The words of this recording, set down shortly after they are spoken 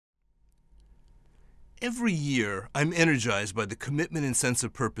Every year, I'm energized by the commitment and sense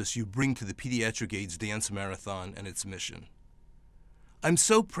of purpose you bring to the Pediatric AIDS Dance Marathon and its mission. I'm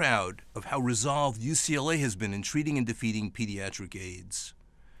so proud of how resolved UCLA has been in treating and defeating pediatric AIDS.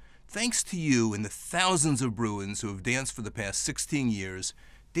 Thanks to you and the thousands of Bruins who have danced for the past 16 years,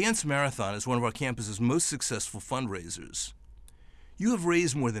 Dance Marathon is one of our campus's most successful fundraisers. You have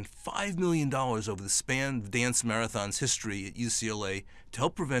raised more than $5 million over the span of Dance Marathon's history at UCLA to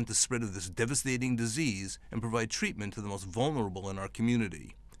help prevent the spread of this devastating disease and provide treatment to the most vulnerable in our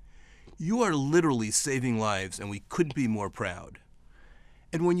community. You are literally saving lives, and we couldn't be more proud.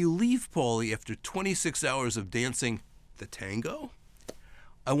 And when you leave Pauley after 26 hours of dancing the tango,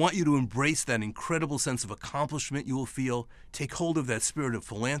 I want you to embrace that incredible sense of accomplishment you will feel, take hold of that spirit of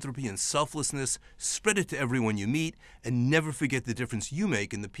philanthropy and selflessness, spread it to everyone you meet, and never forget the difference you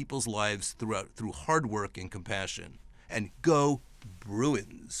make in the people's lives through hard work and compassion. And go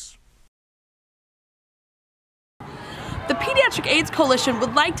Bruins! The Pediatric AIDS Coalition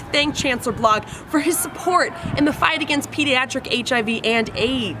would like to thank Chancellor Block for his support in the fight against pediatric HIV and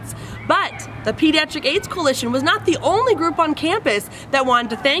AIDS. But the Pediatric AIDS Coalition was not the only group on campus that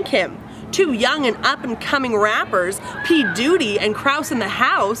wanted to thank him. Two young and up-and-coming rappers, P. Diddy and Kraus in the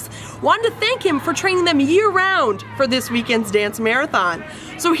House, wanted to thank him for training them year-round for this weekend's dance marathon.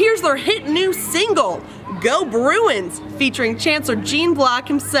 So here's their hit new single, Go Bruins, featuring Chancellor Gene Block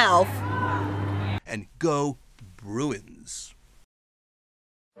himself. And go Bruins.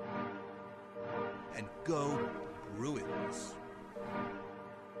 And go Bruins.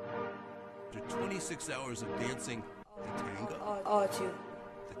 After 26 hours of dancing the tango.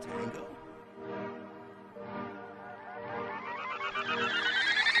 The tango.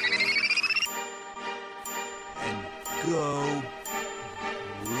 And go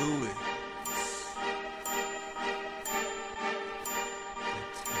Bruins. The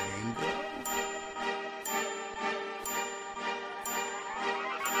tango.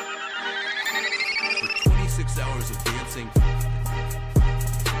 For 26 hours of dancing. For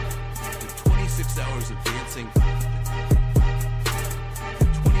 26 hours of dancing.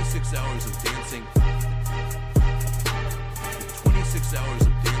 26 hours of dancing. 26 hours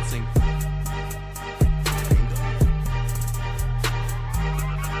of dancing.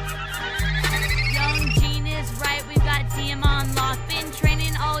 Young Gene is right, we've got DM on lock. Been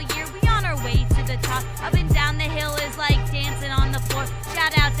training all year, we on our way to the top. Up and down the hill is like dancing on the floor.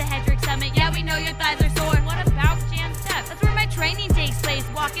 Shout out to Hedrick Summit, yeah we know your thighs are sore. What about Jam Step? That's where my training takes place.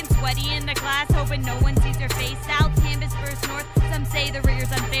 Walking sweaty in the class, hoping no one sees your face. South Campus versus North, some say the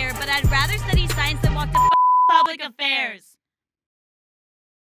rigor's unfair, but I'd rather study science than walk to public affairs.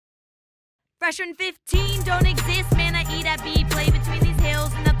 Freshman 15 don't exist, man, I eat at B. Play between these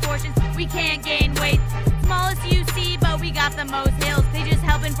hills and the portions, we can't gain weight. Smallest UC, but we got the most hills. They just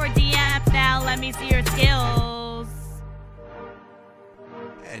helping for DF, now let me see your skills.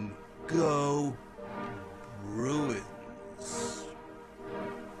 And go Bruins.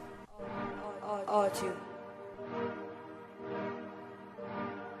 Two.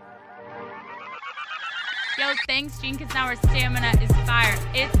 Yo, thanks, Gene, because now our stamina is fired.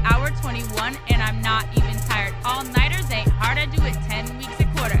 It's hour 21, and I'm not even tired. All-nighters ain't hard, I do it 10 weeks a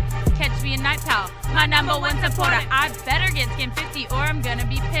quarter. Catch me a night pal, my #1 supporter. I better get skin 50 or I'm gonna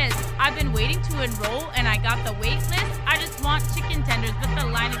be pissed. I've been waiting to enroll, and I got the wait list. I just want chicken tenders, but the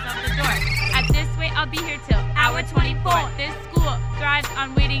line is out the door. At this rate, I'll be here till hour 24. This school thrives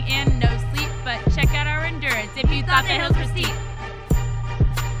on waiting and no sleep, but check out our endurance if you thought the hills were steep.